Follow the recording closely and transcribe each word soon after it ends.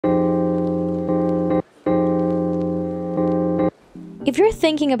If you're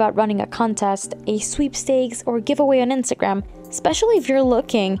thinking about running a contest, a sweepstakes, or giveaway on Instagram, especially if you're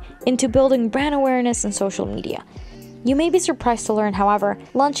looking into building brand awareness on social media, you may be surprised to learn, however,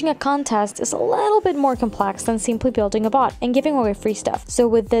 launching a contest is a little bit more complex than simply building a bot and giving away free stuff. So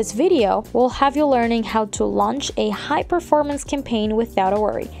with this video, we'll have you learning how to launch a high-performance campaign without a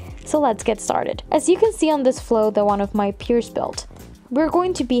worry. So let's get started. As you can see on this flow that one of my peers built, we're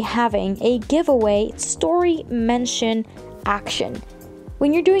going to be having a giveaway story mention action.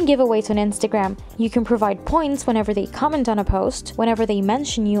 When you're doing giveaways on Instagram, you can provide points whenever they comment on a post, whenever they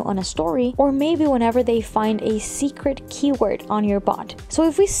mention you on a story, or maybe whenever they find a secret keyword on your bot. So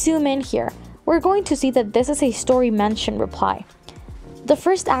if we zoom in here, we're going to see that this is a story mention reply. The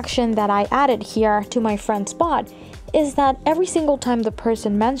first action that I added here to my friend's bot is that every single time the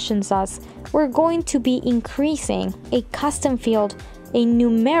person mentions us, we're going to be increasing a custom field, a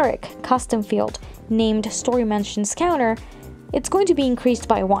numeric custom field named story mentions counter. It's going to be increased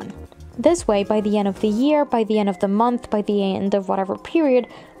by 1. This way, by the end of the year, by the end of the month, by the end of whatever period,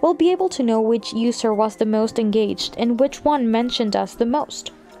 we'll be able to know which user was the most engaged and which one mentioned us the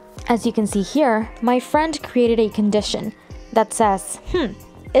most. As you can see here, my friend created a condition that says,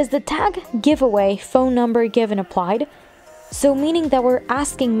 is the tag giveaway phone number given applied? So meaning that we're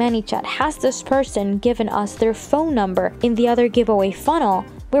asking Manychat, has this person given us their phone number in the other giveaway funnel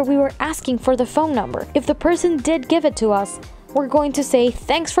where we were asking for the phone number? If the person did give it to us, we're going to say,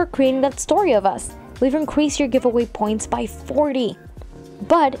 thanks for creating that story of us. We've increased your giveaway points by 40.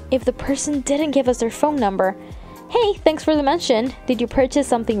 But if the person didn't give us their phone number, hey, thanks for the mention. Did you purchase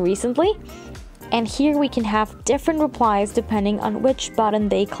something recently? And here we can have different replies depending on which button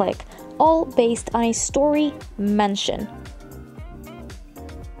they click, all based on a story mention.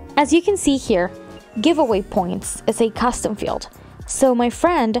 As you can see here, giveaway points is a custom field. So my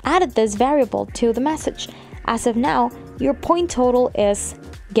friend added this variable to the message. As of now, your point total is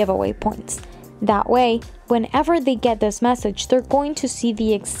giveaway points. That way, whenever they get this message, they're going to see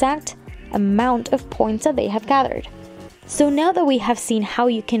the exact amount of points that they have gathered. So now that we have seen how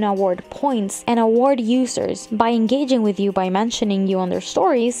you can award points and award users by engaging with you by mentioning you on their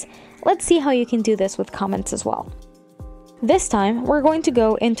stories, let's see how you can do this with comments as well. This time, we're going to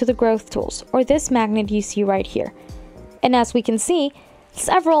go into the growth tools, or this magnet you see right here. And as we can see,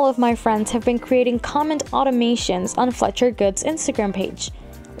 several of my friends have been creating comment automations on Fletcher Goods' Instagram page.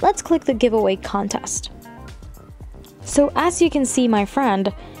 Let's click the giveaway contest. So as you can see, my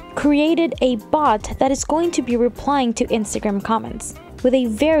friend created a bot that is going to be replying to Instagram comments with a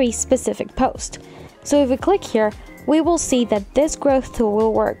very specific post. So if we click here, we will see that this growth tool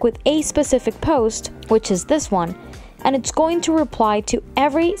will work with a specific post, which is this one, and it's going to reply to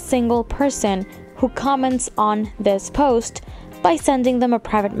every single person who comments on this post by sending them a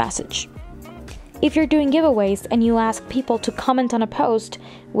private message. If you're doing giveaways and you ask people to comment on a post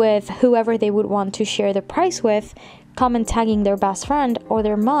with whoever they would want to share the prize with, comment tagging their best friend or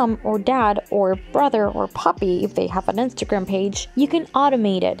their mom or dad or brother or puppy if they have an Instagram page, you can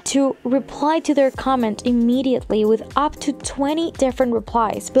automate it to reply to their comment immediately with up to 20 different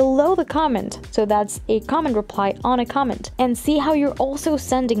replies below the comment. So that's a comment reply on a comment, and see how you're also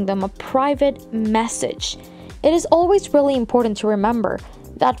sending them a private message. It is always really important to remember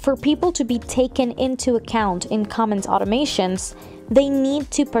that for people to be taken into account in comments automations, they need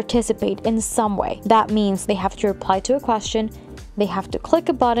to participate in some way. That means they have to reply to a question, they have to click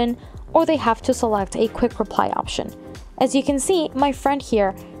a button, or they have to select a quick reply option. As you can see, my friend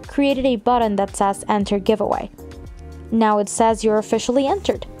here created a button that says enter giveaway. Now it says you're officially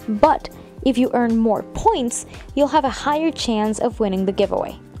entered, but if you earn more points, you'll have a higher chance of winning the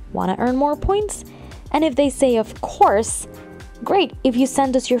giveaway. Want to earn more points? And if they say of course, great, if you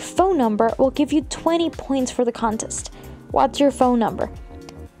send us your phone number, we'll give you 20 points for the contest. What's your phone number?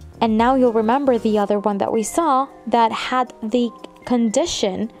 And now you'll remember the other one that we saw that had the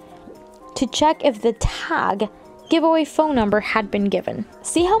condition to check if the tag giveaway phone number had been given.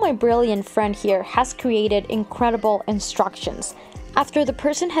 See how my brilliant friend here has created incredible instructions. After the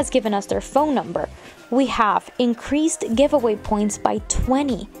person has given us their phone number, we have increased giveaway points by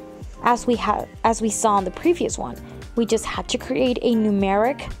 20. As we saw in the previous one, we just had to create a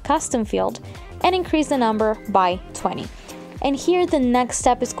numeric custom field and increase the number by 20. And here the next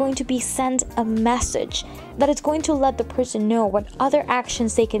step is going to be send a message that is going to let the person know what other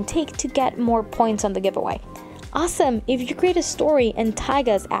actions they can take to get more points on the giveaway. Awesome! If you create a story and tag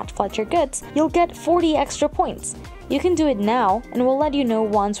us at Fletcher Goods, you'll get 40 extra points. You can do it now, and we'll let you know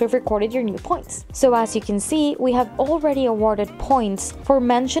once we've recorded your new points. So as you can see, we have already awarded points for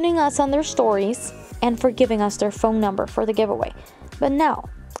mentioning us on their stories and for giving us their phone number for the giveaway. But now,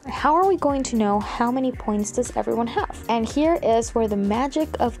 How are we going to know how many points does everyone have? And here is where the magic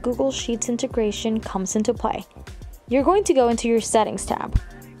of Google Sheets integration comes into play. You're going to go into your settings tab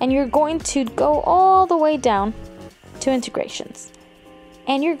and you're going to go all the way down to integrations.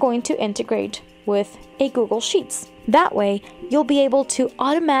 And you're going to integrate with a Google Sheets. That way, you'll be able to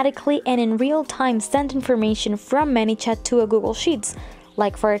automatically and in real time send information from Manychat to a Google Sheets.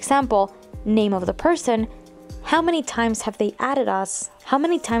 Like for example, name of the person, how many times have they added us, how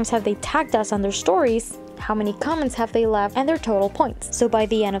many times have they tagged us on their stories, how many comments have they left, and their total points. So by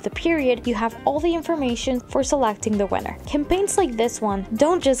the end of the period, you have all the information for selecting the winner. Campaigns like this one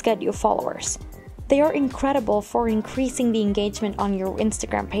don't just get you followers. They are incredible for increasing the engagement on your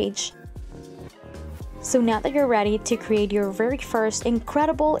Instagram page. So now that you're ready to create your very first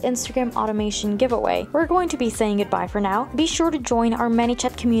incredible Instagram automation giveaway, we're going to be saying goodbye for now. Be sure to join our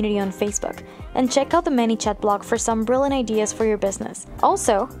Manychat community on Facebook and check out the Manychat blog for some brilliant ideas for your business.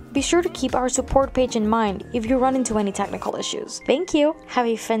 Also, be sure to keep our support page in mind if you run into any technical issues. Thank you, have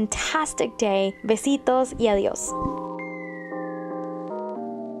a fantastic day, besitos y adios.